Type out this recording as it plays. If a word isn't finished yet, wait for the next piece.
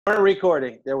We're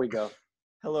recording. There we go.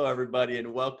 Hello, everybody,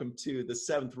 and welcome to the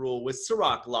Seventh Rule with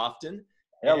Sirach Lofton.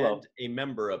 Hello. And a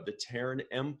member of the Terran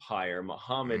Empire,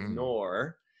 Mohamed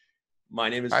Noor. My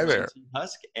name is Hi Ryan there. T.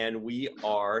 Husk, and we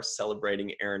are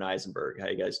celebrating Aron Eisenberg. How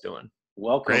you guys doing?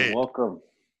 Welcome, Great. welcome.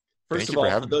 First of all,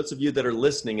 for those of you that are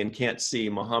listening and can't see,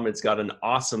 Mohamed's got an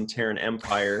awesome Terran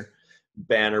Empire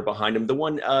banner behind him. The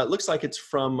one looks like it's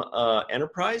from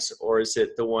Enterprise, or is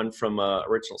it the one from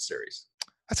original series?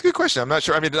 That's a good question. I'm not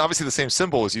sure. I mean, obviously the same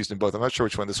symbol was used in both. I'm not sure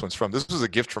which one this one's from. This was a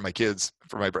gift for my kids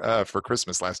for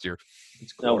Christmas last year.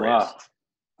 It's glorious. Oh, wow.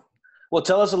 Well,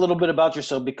 tell us a little bit about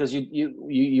yourself, because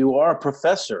you are a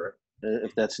professor,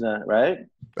 if that's not right.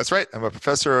 That's right. I'm a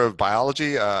professor of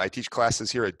biology. I teach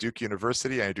classes here at Duke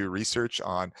University. I do research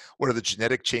on what are the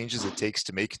genetic changes it takes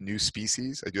to make new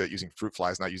species. I do that using fruit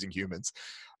flies, not using humans.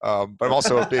 But I'm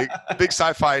also a big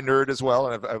sci-fi nerd as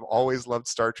well, and I've always loved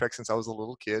Star Trek since I was a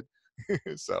little kid.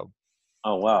 So.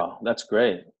 Oh, wow. That's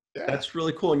great. Yeah. That's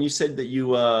really cool. And you said that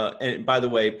you, and by the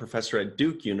way, professor at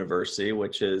Duke University,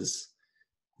 which is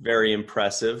very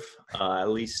impressive, at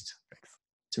least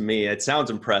to me. It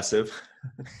sounds impressive.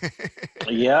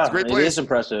 Yeah, it is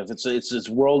impressive. It's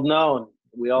world known.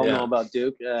 We all know about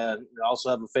Duke. We also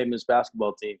have a famous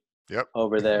basketball team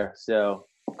over there. So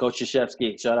Coach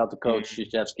Krzyzewski, shout out to Coach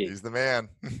Krzyzewski. He's the man.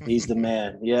 He's the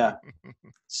man. Yeah.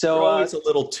 So it's a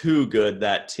little too good,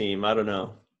 that team. I don't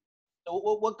know.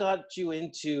 What got you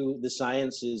into the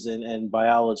sciences and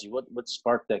biology? What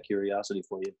sparked that curiosity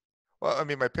for you? Well, I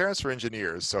mean, my parents were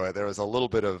engineers, so there was a little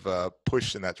bit of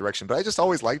push in that direction. But I just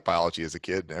always liked biology as a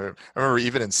kid. I remember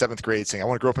even in 7th grade saying, I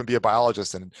want to grow up and be a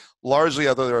biologist. And largely,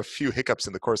 although there were a few hiccups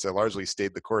in the course, I largely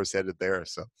stayed the course headed there.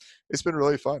 So it's been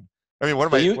really fun. I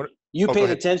mean, you paid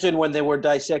attention when they were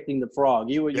dissecting the frog.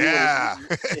 We even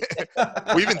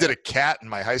did a cat in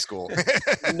my high school.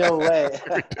 No way.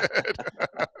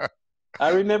 I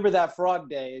remember that frog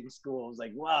day in school. I was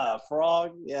like, wow,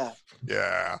 frog? Yeah.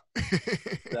 Yeah.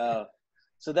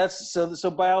 So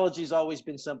biology's always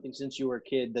been something since you were a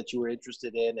kid that you were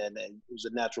interested in, and it was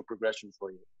a natural progression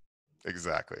for you.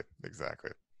 Exactly.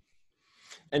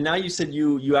 And now you said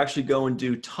you actually go and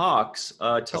do talks.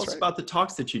 Tell us about the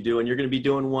talks that you do, and you're going to be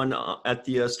doing one at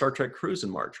the Star Trek cruise in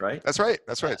March, right? That's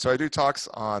right. So I do talks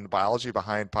on biology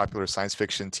behind popular science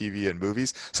fiction, TV, and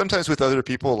movies, sometimes with other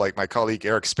people like my colleague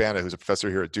Eric Spana, who's a professor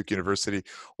here at Duke University,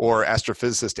 or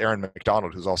astrophysicist Aaron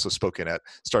McDonald, who's also spoken at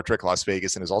Star Trek Las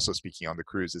Vegas and is also speaking on the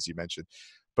cruise, as you mentioned.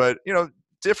 But,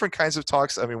 different kinds of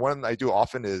talks. I mean, one I do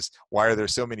often is, why are there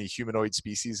so many humanoid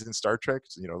species in Star Trek?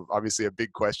 Obviously a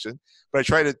big question, but I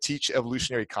try to teach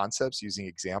evolutionary concepts using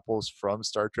examples from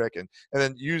Star Trek and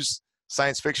then use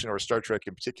science fiction, or Star Trek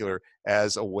in particular,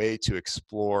 as a way to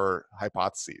explore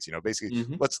hypotheses. Basically,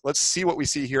 let's see what we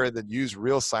see here and then use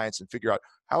real science and figure out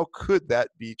how could that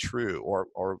be true,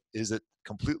 or is it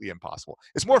completely impossible.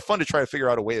 It's more fun to try to figure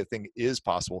out a way a thing is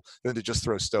possible than to just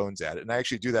throw stones at it. And I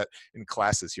actually do that in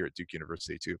classes here at Duke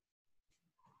University too.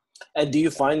 And do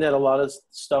you find that a lot of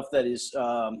stuff that is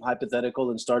hypothetical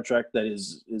in Star Trek that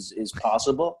is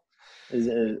possible?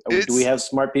 Do we have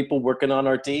smart people working on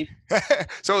our team?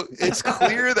 So it's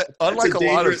clear that unlike a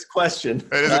lot of question,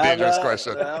 it is a dangerous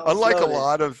question. Unlike a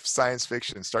lot of science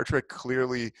fiction, Star Trek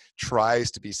clearly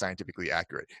tries to be scientifically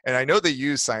accurate. And I know they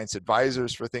use science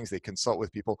advisors for things. They consult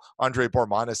with people. Andre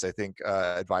Bormanis, I think,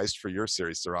 advised for your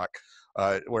series, Sirach,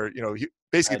 where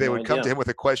they would come to him with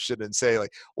a question and say,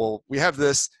 like, well, we have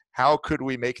this. How could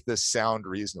we make this sound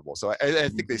reasonable? So I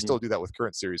think they still do that with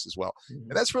current series as well.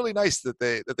 And that's really nice that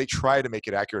they try to make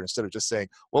it accurate instead of just saying,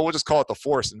 well, we'll just call it the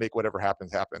Force and make whatever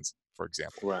happens, for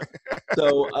example. Right.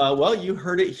 So, you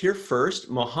heard it here first.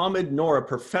 Mohamed Noor, a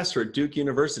professor at Duke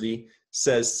University,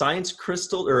 says time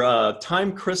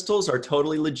crystals are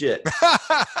totally legit.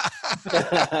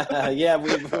 Yeah,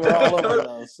 we're all over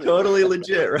those. Totally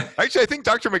legit, right? Actually, I think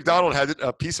Dr. McDonald had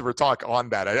a piece of her talk on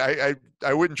that.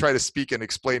 I wouldn't try to speak and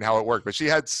explain how it worked, but she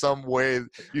had some way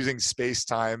using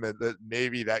space-time and that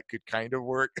maybe that could kind of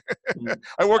work.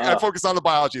 I focus on the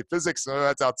biology. Physics,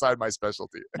 that's outside my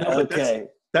specialty. Okay.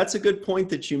 That's a good point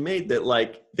that you made, that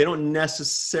like they don't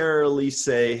necessarily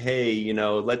say, hey,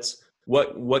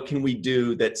 what can we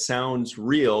do that sounds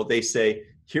real? They say,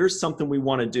 here's something we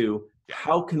want to do.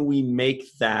 How can we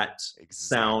make that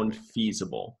sound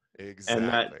feasible? Exactly.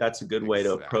 And that's a good way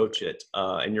to approach it.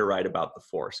 And you're right about the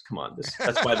Force. Come on,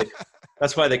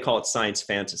 that's why they call it science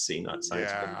fantasy, not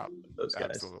science fiction. Those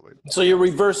guys. Absolutely. So you're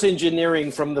reverse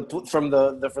engineering from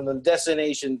the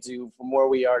destination from where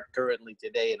we are currently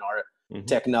today in our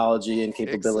technology and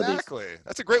capabilities. Exactly.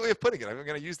 That's a great way of putting it. I'm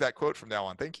going to use that quote from now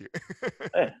on. Thank you.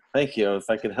 Hey, thank you. If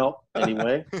I could help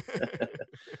anyway.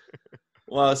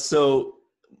 Well, so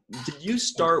Did you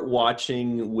start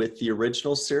watching with the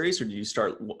original series, or did you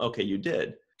start? Okay, you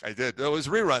did. I did. It was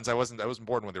reruns. I wasn't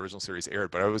born when the original series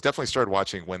aired, but I was definitely started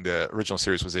watching when the original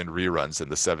series was in reruns in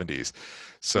the 70s.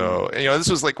 So, and, this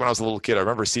was like when I was a little kid. I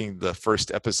remember seeing the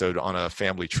first episode on a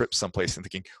family trip someplace and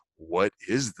thinking, what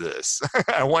is this?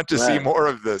 I want to see more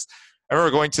of this. I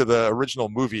remember going to the original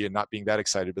movie and not being that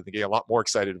excited, but getting a lot more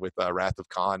excited with Wrath of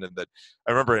Khan. And that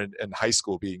I remember in high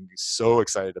school being so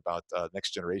excited about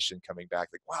Next Generation coming back.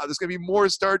 Like, wow, there's going to be more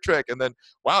Star Trek. And then,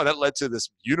 wow, that led to this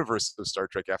universe of Star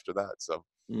Trek after that. So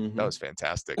that was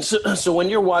fantastic. So when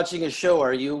you're watching a show,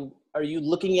 are you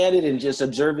looking at it and just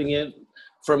observing it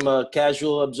from a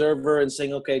casual observer and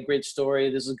saying, okay, great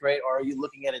story, this is great? Or are you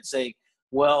looking at it saying,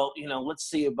 well, let's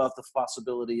see about the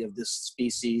possibility of this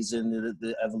species and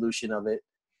the evolution of it?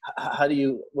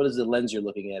 What is the lens you're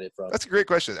looking at it from? That's a great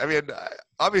question. I mean,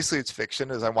 obviously it's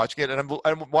fiction as I'm watching it, and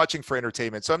I'm watching for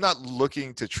entertainment. So I'm not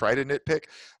looking to try to nitpick,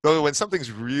 though when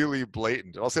something's really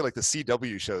blatant, I'll say like the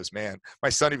CW shows, man, my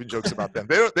son even jokes about them.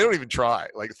 They don't even try,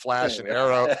 like Flash and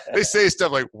Arrow. They say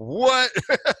stuff like, what?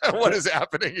 What is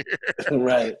happening here?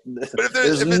 Right. But if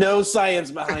there's no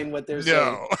science behind what they're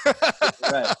saying.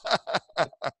 Right.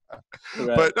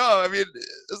 Right. But no, I mean,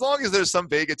 as long as there's some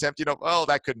vague attempt, oh,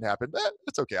 that couldn't happen.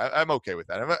 That's okay. I'm okay with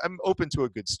that. I'm open to a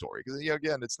good story because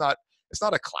again, it's not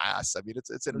a class. I mean,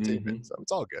 it's entertainment, so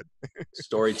it's all good.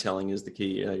 Storytelling is the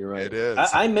key. Yeah, you're right. It is.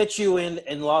 I met you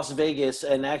in Las Vegas,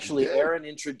 and actually, Aaron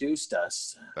introduced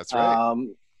us. That's right.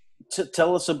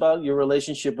 Tell us about your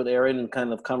relationship with Aaron and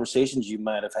kind of conversations you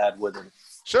might have had with him.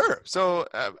 Sure. So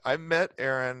I met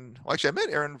Aaron. Well, actually, I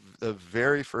met Aaron the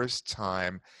very first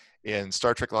time in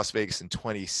Star Trek Las Vegas in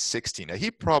 2016. Now, he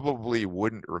probably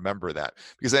wouldn't remember that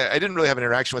because I didn't really have an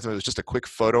interaction with him. It was just a quick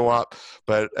photo op.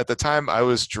 But at the time, I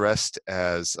was dressed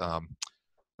as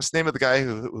what's the name of the guy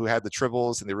who had the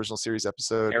tribbles in the original series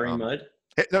episode? Harry Mudd?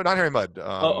 No, not Harry Mudd.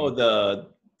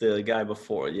 The guy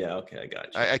before. Yeah, okay, I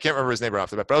got you. I can't remember his name right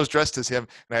off the bat, but I was dressed as him,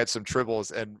 and I had some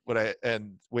tribbles. And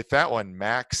with that one,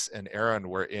 Max and Aaron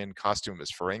were in costume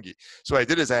as Ferengi. So what I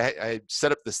did is I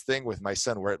set up this thing with my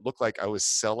son where it looked like I was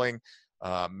selling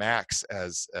Max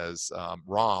as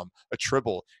Rom, a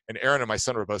tribble, and Aaron and my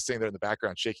son were both sitting there in the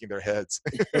background shaking their heads.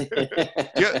 Do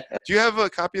you have a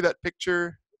copy of that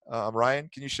picture, Ryan?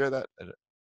 Can you share that?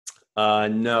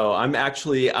 No,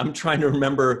 I'm trying to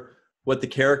remember what the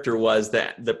character was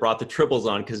that brought the tribbles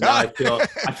on, because now I feel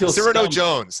Cyrano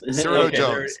Jones. Cyrano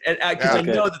Jones. Because I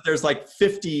know that there's like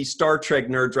 50 Star Trek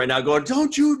nerds right now going,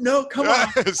 don't you know? Come on.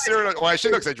 Well, I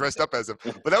should know because I dressed up as him.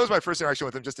 But that was my first interaction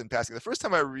with him, just in passing. The first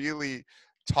time I really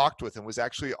talked with him was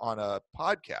actually on a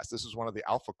podcast. This was one of the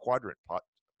Alpha Quadrant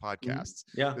podcasts.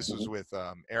 Yeah. This was with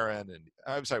Aaron and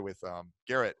I'm sorry, with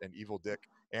Garrett and Evil Dick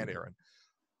and Aaron.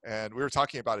 And we were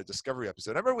talking about a Discovery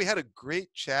episode. I remember we had a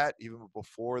great chat even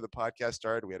before the podcast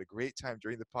started. We had a great time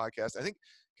during the podcast. I think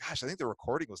the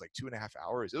recording was like 2.5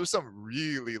 hours. It was some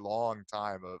really long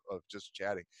time of just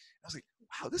chatting. I was like,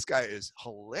 wow, this guy is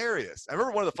hilarious. I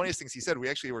remember one of the funniest things he said, we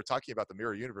actually were talking about the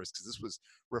mirror universe because this was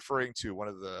referring to one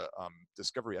of the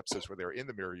Discovery episodes where they were in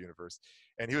the mirror universe.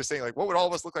 And he was saying, like, what would all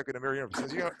of us look like in a mirror universe?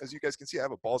 As you guys can see, I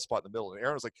have a bald spot in the middle. And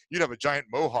Aaron was like, you'd have a giant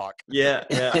mohawk. Yeah.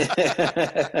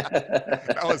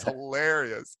 That was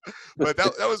hilarious. But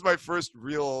that was my first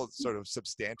real sort of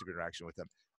substantive interaction with him.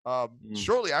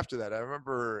 Shortly after that, I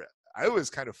remember I was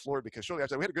kind of floored because shortly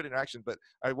after that, we had a good interaction, but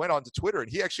I went on to Twitter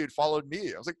and he actually had followed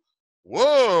me. I was like,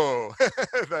 whoa.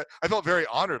 I felt very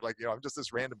honored. Like, I'm just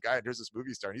this random guy and here's this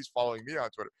movie star and he's following me on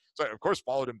Twitter. So I, of course,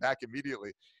 followed him back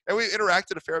immediately. And we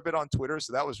interacted a fair bit on Twitter.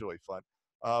 So that was really fun.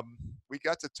 We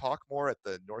got to talk more at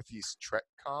the Northeast Trek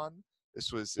Con.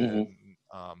 This was in,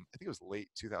 I think it was late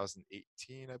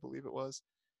 2018, I believe it was.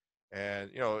 And,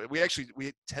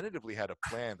 we tentatively had a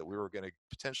plan that we were going to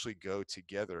potentially go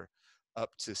together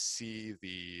up to see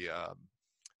the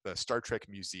Star Trek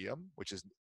Museum, which is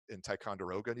in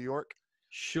Ticonderoga, New York.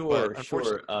 Sure. James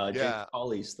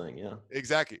Hawley's thing, yeah.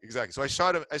 Exactly. So I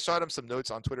shot him some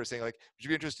notes on Twitter saying, like, would you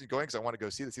be interested in going? Because I want to go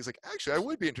see this. He's like, actually, I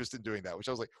would be interested in doing that, which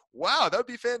I was like, wow, that would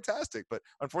be fantastic. But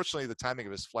unfortunately, the timing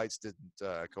of his flights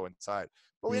didn't coincide.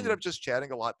 But we ended up just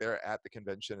chatting a lot there at the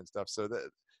convention and stuff. So that,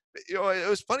 it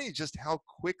was funny just how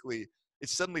quickly it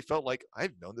suddenly felt like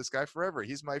I've known this guy forever.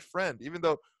 He's my friend, even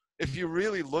though if you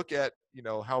really look at,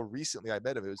 how recently I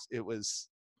met him, it was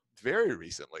very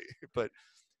recently, but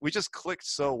we just clicked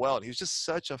so well. And he was just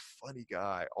such a funny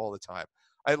guy all the time.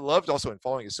 I loved also in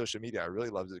following his social media, I really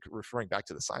loved it, referring back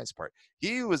to the science part.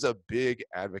 He was a big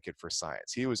advocate for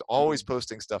science. He was always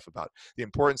posting stuff about the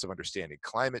importance of understanding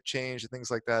climate change and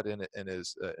things like that in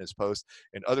his post,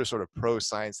 and other sort of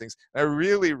pro-science things. And I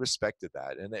really respected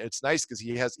that. And it's nice because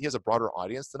he has a broader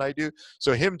audience than I do.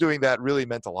 So him doing that really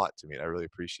meant a lot to me, and I really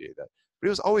appreciate that. But it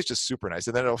was always just super nice.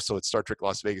 And then also at Star Trek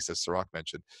Las Vegas, as Sirach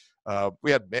mentioned, I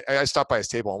stopped by his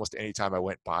table almost any time I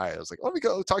went by. I was like, let me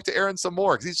go talk to Aron some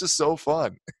more because he's just so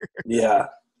fun. Yeah.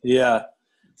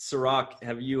 Sirach,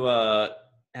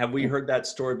 have we heard that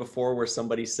story before where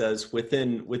somebody says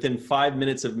within 5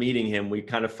 minutes of meeting him, we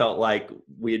kind of felt like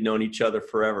we had known each other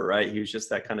forever, right? He was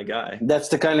just that kind of guy. That's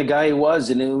the kind of guy he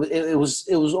was. And it was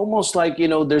almost like,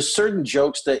 there's certain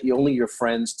jokes that only your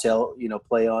friends tell,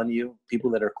 play on you,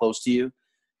 people that are close to you.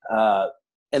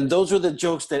 And those were the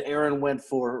jokes that Aron went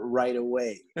for right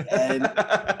away. And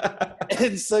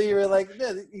and so you were like,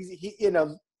 man,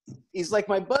 he's like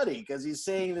my buddy because he's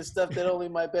saying the stuff that only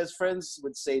my best friends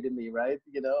would say to me, right?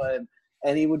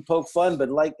 And he would poke fun, but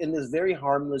like in this very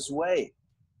harmless way,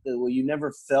 where you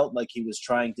never felt like he was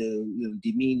trying to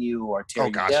demean you or tear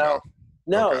you down.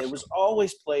 No, it was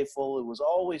always playful. It was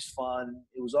always fun.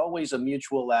 It was always a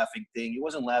mutual laughing thing. He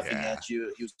wasn't laughing at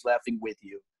you. He was laughing with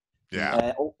you.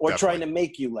 Yeah. Or trying to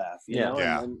make you laugh. You know?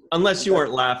 And unless you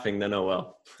weren't laughing, then oh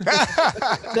well.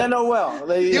 Then oh well.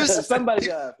 Somebody.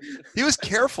 He was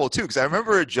careful too, because I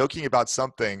remember joking about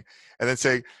something and then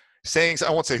saying,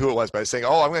 I won't say who it was, but saying,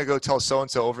 "Oh, I'm going to go tell so and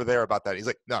so over there about that." He's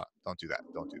like, "No, don't do that.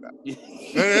 Don't do that."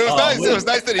 It was nice. It was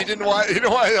nice that he didn't want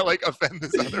to like offend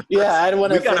this other person. Yeah, I don't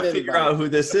want to. We got to figure out who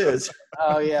this is.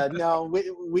 Oh yeah, no,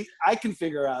 I can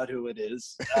figure out who it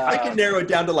is. I can narrow it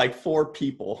down to like 4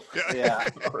 people. Yeah,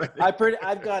 I've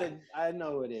got it. I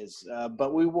know who it is,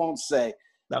 but we won't say.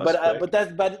 But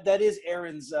that is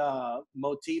Aron's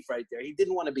motif right there. He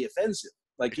didn't want to be offensive.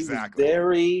 Like he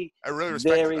was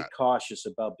very cautious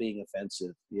about being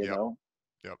offensive, you know?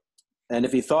 Yep. And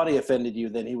if he thought he offended you,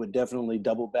 then he would definitely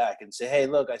double back and say, hey,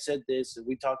 look, I said this and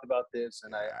we talked about this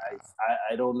and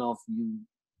I don't know if you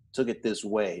took it this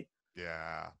way.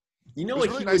 Yeah. You know what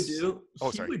really would do?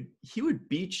 He would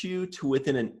beat you to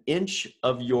within an inch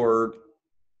of your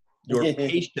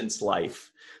patient's life.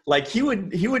 Like he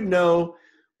would know,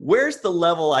 where's the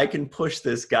level I can push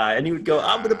this guy? And he would go,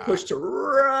 I'm going to push to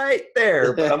right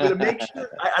there, but I'm going to make sure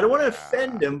I don't want to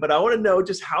offend him, but I want to know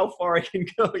just how far I can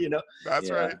go, That's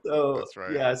right. So, that's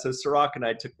right. Yeah. So Sirach and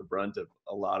I took the brunt of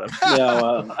a lot of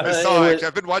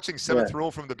I've been watching Seventh Rule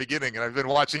from the beginning, and I've been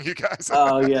watching you guys.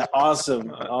 Oh, yeah.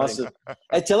 Awesome.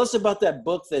 Hey, tell us about that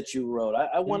book that you wrote.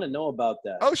 I want to know about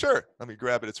that. Oh, sure. Let me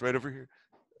grab it. It's right over here.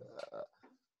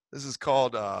 This is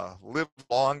called Live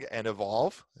Long and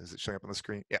Evolve. Is it showing up on the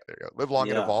screen? Yeah, there you go. Live Long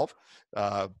and Evolve.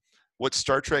 What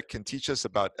Star Trek can teach us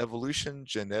about evolution,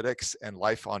 genetics, and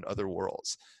life on other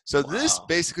worlds. So this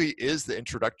basically is the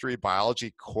introductory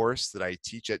biology course that I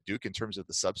teach at Duke in terms of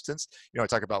the substance. I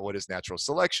talk about what is natural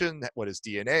selection, what is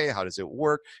DNA, how does it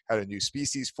work, how do new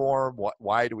species form,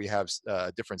 why do we have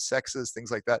different sexes, things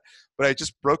like that. But I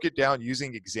just broke it down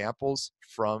using examples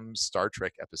from Star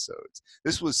Trek episodes.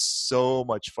 This was so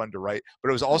much fun to write, but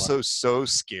it was also so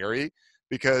scary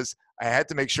because I had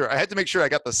to make sure I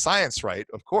got the science right,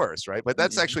 of course, right? But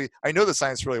that's actually, I know the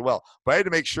science really well, but I had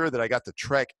to make sure that I got the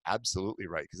Trek absolutely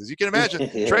right. Because as you can imagine,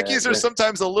 Trekkies are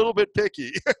sometimes a little bit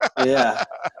picky. Yeah.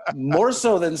 More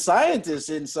so than scientists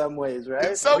in some ways,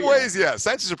 right? In some ways, yeah.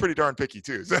 Scientists are pretty darn picky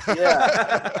too. So.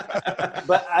 Yeah.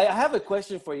 But I have a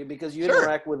question for you because you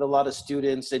interact with a lot of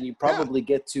students and you probably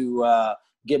get to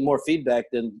get more feedback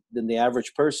than the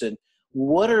average person.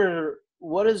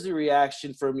 What is the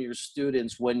reaction from your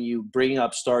students when you bring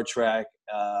up Star Trek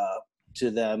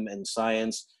to them and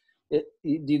science? Do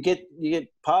you get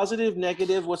positive,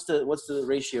 negative? What's the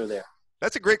ratio there?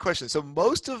 That's a great question. So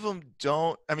most of them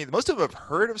don't, most of them have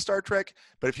heard of Star Trek,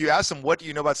 but if you ask them, what do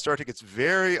you know about Star Trek? It's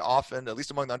very often, at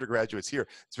least among the undergraduates here,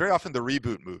 it's very often the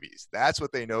reboot movies. That's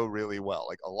what they know really well.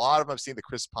 Like a lot of them have seen the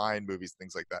Chris Pine movies,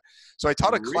 things like that. So I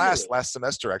taught a class last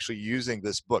semester actually using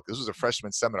this book. This was a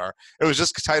freshman seminar. It was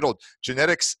just titled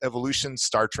Genetics, Evolution,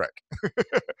 Star Trek.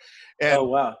 And oh,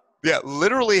 wow. Yeah,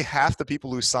 literally half the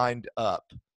people who signed up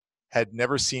had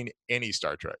never seen any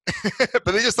Star Trek,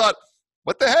 but they just thought,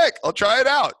 what the heck? I'll try it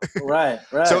out. Right.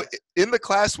 So in the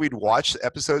class, we'd watch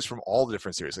episodes from all the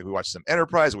different series. Like we watched some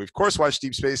Enterprise. We, of course, watched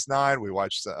Deep Space Nine. We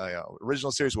watched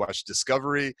original series. We watched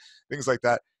Discovery, things like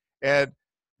that. And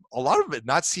a lot of them had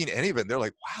not seen any of it. And they're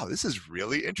like, wow, this is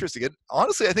really interesting. And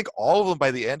honestly, I think all of them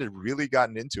by the end had really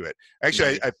gotten into it.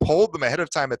 Actually, I polled them ahead of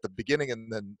time at the beginning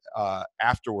and then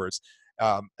afterwards.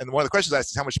 And one of the questions I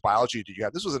asked is, how much biology did you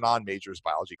have? This was a non-majors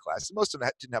biology class. And most of them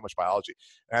didn't have much biology.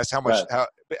 And I asked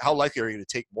how likely are you to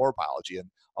take more biology? And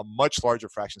a much larger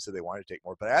fraction said they wanted to take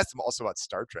more. But I asked them also about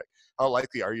Star Trek. How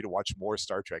likely are you to watch more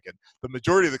Star Trek? And the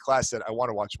majority of the class said, I want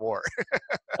to watch more.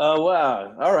 Oh,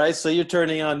 wow. All right. So you're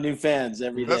turning on new fans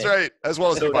every day. That's right. As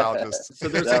well as new biologists. So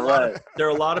there are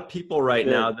a lot of people right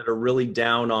now that are really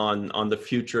down on the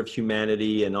future of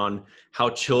humanity and on how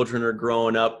children are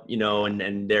growing up,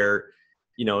 and they're,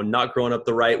 not growing up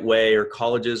the right way, or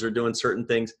colleges are doing certain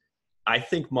things. I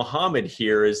think Mohamed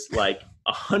here is like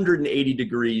 180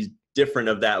 degrees different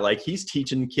of that. Like, he's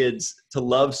teaching kids to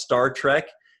love Star Trek,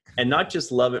 and not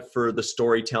just love it for the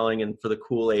storytelling and for the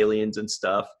cool aliens and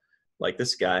stuff like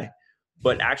this guy,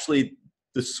 but actually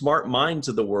the smart minds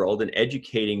of the world, and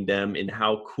educating them in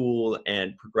how cool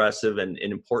and progressive and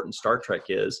important Star Trek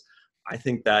is. I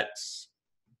think that's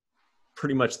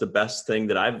pretty much the best thing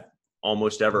that I've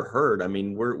almost ever heard. I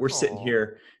mean, we're sitting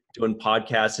here doing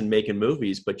podcasts and making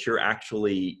movies, but you're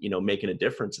actually, making a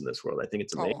difference in this world. I think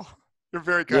it's amazing. You're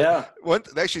very kind. Yeah.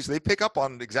 Actually, so they pick up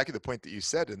on exactly the point that you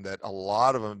said, in that a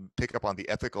lot of them pick up on the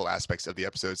ethical aspects of the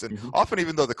episodes. And often,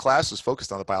 even though the class was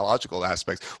focused on the biological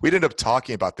aspects, we'd end up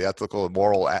talking about the ethical and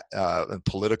moral and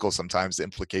political, sometimes, the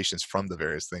implications from the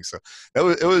various things. So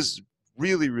it was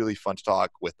really, really fun to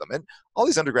talk with them. And all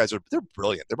these undergrads they're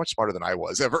brilliant. They're much smarter than I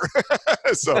was ever.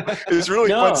 So it was really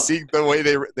fun seeing the way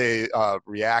they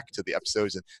react to the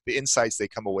episodes and the insights they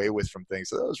come away with from things.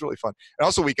 So that was really fun. And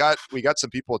also we got some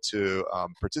people to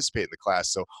participate in the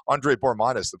class. So Andre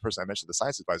Bormanis, the person I mentioned, the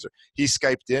science advisor, he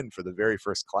Skyped in for the very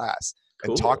first class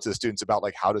and talked to the students about,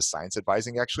 like, how does science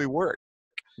advising actually work.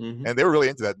 And they were really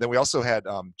into that. Then we also had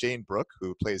Jane Brooke,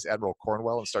 who plays Admiral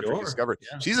Cornwell in Star Trek Discovery.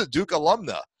 Yeah. She's a Duke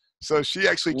alumna. So she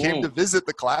actually came to visit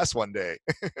the class one day.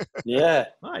 Yeah.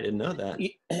 Oh, I didn't know that.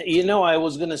 I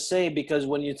was going to say, because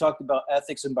when you talked about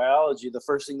ethics and biology, the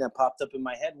first thing that popped up in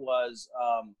my head was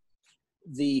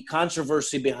the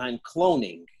controversy behind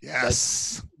cloning.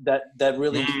 Yes. That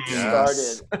really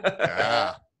started.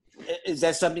 Yeah. Is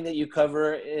that something that you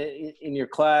cover in your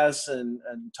class and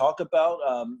talk about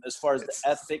as far as the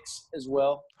ethics as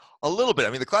well? A little bit. I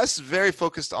mean, the class is very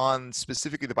focused on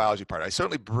specifically the biology part. I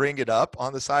certainly bring it up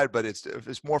on the side, but it's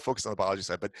more focused on the biology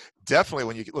side. But definitely,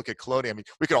 when you look at cloning, I mean,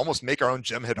 we could almost make our own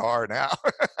Jem'Hadar now.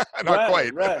 Not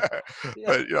quite. Right.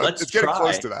 Yeah. But it's getting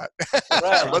close to that.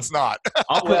 Right. Let's not.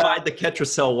 I'll provide the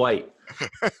Ketracel white.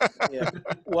 Yeah.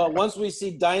 Well, once we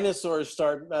see dinosaurs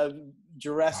start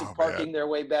Jurassic Parking their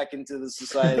way back into the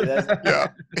society,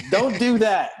 don't do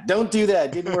that. Don't do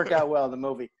that. Didn't work out well in the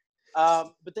movie.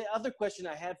 But the other question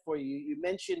I had for you, you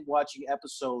mentioned watching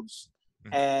episodes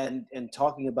and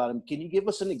talking about them. Can you give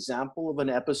us an example of an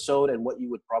episode and what you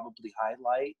would probably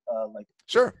highlight?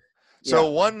 Sure. So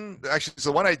one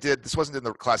I did, this wasn't in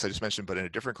the class I just mentioned, but in a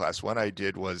different class, one I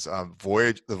did was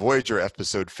the Voyager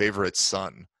episode, Favorite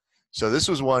Son. So this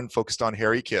was one focused on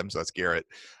Harry Kim, so that's Garrett.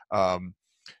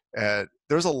 And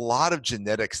there was a lot of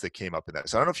genetics that came up in that.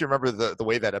 So I don't know if you remember the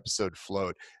way that episode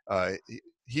flowed.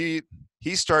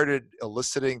 He started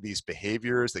eliciting these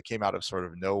behaviors that came out of sort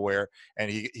of nowhere, and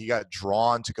he got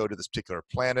drawn to go to this particular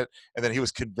planet, and then he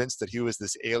was convinced that he was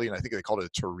this alien. I think they called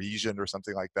it a Teresian or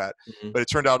something like that. But it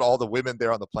turned out all the women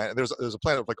there on the planet, there's a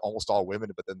planet of like almost all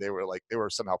women, but then they were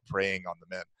somehow preying on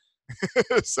the men.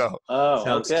 So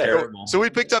sounds terrible. So we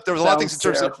picked up, there was a lot of things in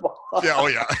terms of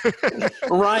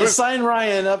Ryan, sign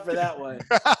Ryan up for that one.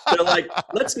 They're like,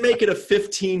 let's make it a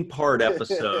 15-part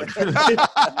episode.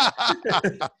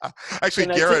 Actually,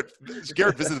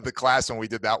 Garrett visited the class when we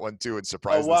did that one too and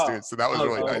surprised the students, so that was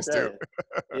really nice too.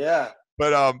 Yeah.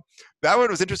 But that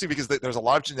one was interesting because there's a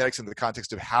lot of genetics in the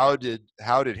context of how did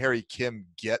Harry Kim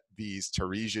get these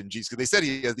Teresian genes? Because they said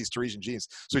he has these Teresian genes.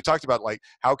 So we talked about, like,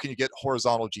 how can you get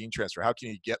horizontal gene transfer? How can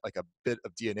you get like a bit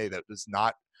of DNA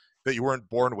that you weren't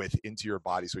born with into your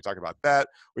body? So we talked about that.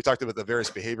 We talked about the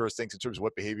various behaviors things in terms of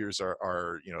what behaviors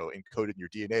are encoded in your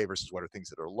DNA versus what are things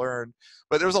that are learned.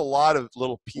 But there's a lot of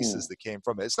little pieces that came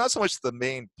from it. It's not so much the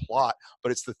main plot,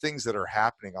 but it's the things that are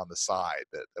happening on the side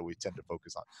that we tend to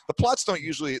focus on. The plots they're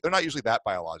not usually that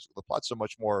biological. The plots are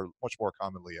much more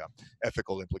commonly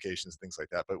ethical implications, things like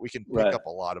that. But we can pick up a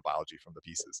lot of biology from the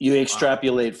pieces. You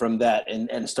extrapolate from that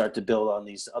and start to build on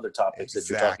these other topics that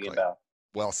you're talking about.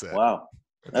 Well said. Wow.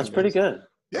 That's pretty good.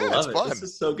 Yeah, it's fun. This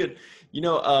is so good.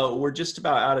 We're just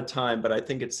about out of time, but I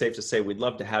think it's safe to say we'd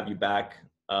love to have you back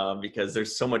because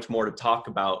there's so much more to talk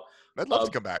about. I'd love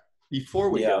to come back. Before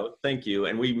we go, thank you.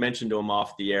 And we mentioned to him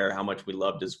off the air how much we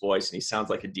loved his voice, and he sounds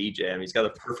like a DJ. I mean, he's got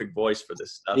a perfect voice for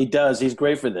this stuff. He does. He's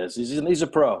great for this. He's a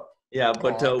pro. Yeah,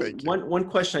 but one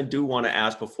question I do want to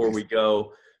ask before we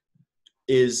go.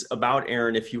 is about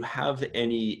Aron. If you have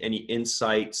any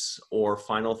insights or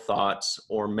final thoughts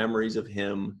or memories of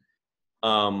him,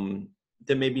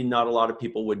 that maybe not a lot of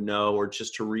people would know, or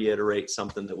just to reiterate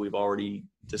something that we've already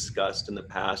discussed in the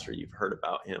past or you've heard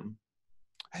about him.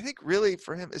 I think really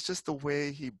for him, it's just the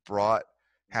way he brought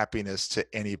happiness to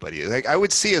anybody. Like I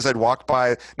would see as I'd walk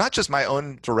by, not just my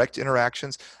own direct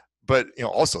interactions, but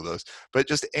also those, but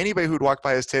just anybody who'd walk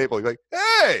by his table, he'd be like,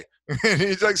 hey, and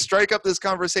he'd like strike up this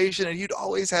conversation, and he'd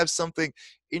always have something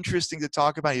interesting to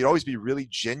talk about. He'd always be really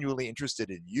genuinely interested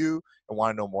in you and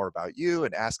want to know more about you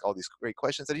and ask all these great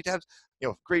questions. And he'd have,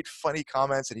 great funny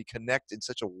comments, and he'd connect in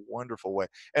such a wonderful way.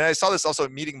 And I saw this also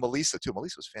meeting Melissa too.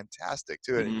 Melissa was fantastic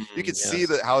too. And you could see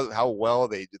that how well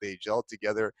they gelled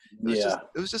together. It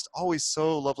was just always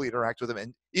so lovely to interact with him,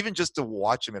 and even just to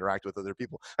watch him interact with other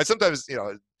people. And sometimes,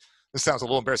 this sounds a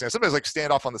little embarrassing. I sometimes like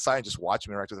stand off on the side and just watch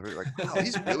him interact with everybody. Like, wow,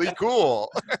 he's really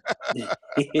cool.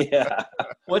 Yeah.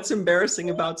 What's embarrassing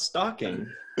about stalking?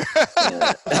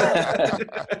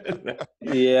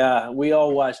 Yeah, we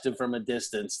all watched him from a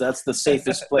distance. That's the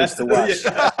safest place to watch.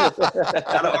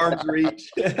 Out of arm's reach.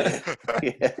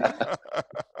 Yeah.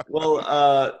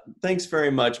 Well, thanks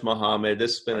very much, Mohamed.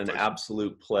 This has been an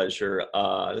absolute pleasure.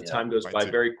 The time goes by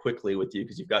very quickly with you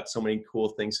because you've got so many cool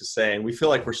things to say. And we feel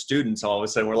like we're students all of a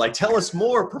sudden. We're like, tell us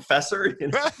more, professor.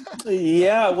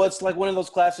 Yeah, well, it's like one of those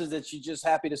classes that you're just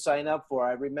happy to sign up for.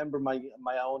 I remember my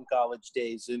own college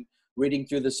days and reading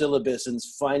through the syllabus and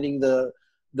finding the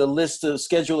list of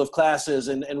schedule of classes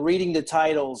and reading the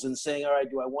titles and saying, all right,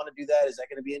 do I want to do that? Is that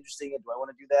going to be interesting? Do I want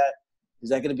to do that? Is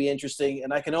that going to be interesting?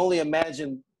 And I can only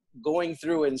imagine going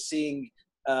through and seeing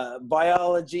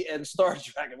biology and Star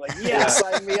Trek. I'm like, yes,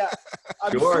 sign me up.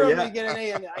 I'm sure I'm going to get an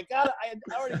A in it.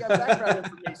 I already got background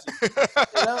information.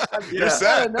 I've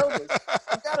got to know this.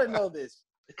 I've got to know this.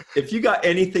 If you got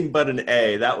anything but an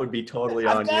A, that would be totally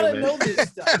on you. I've got to know this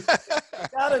stuff.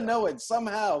 I've got to know it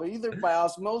somehow, either by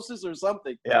osmosis or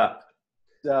something. Yeah.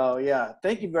 So, yeah,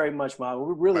 thank you very much, Mom.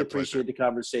 We really appreciate the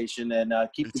conversation, and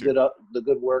keep the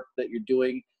good work that you're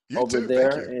doing over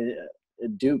there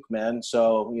at Duke, man.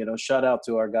 So, shout out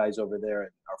to our guys over there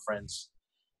and our friends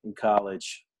in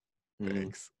college.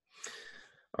 Thanks.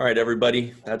 All right,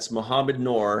 everybody. That's Mohamed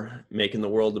Noor making the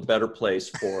world a better place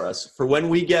for us. For when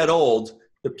we get old,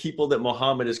 the people that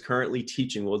Mohamed is currently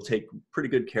teaching will take pretty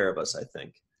good care of us, I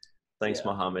think. Thanks,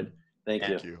 Mohamed. Thank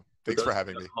you. Thanks for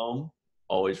having me. Home,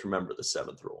 always remember the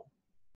 7th rule.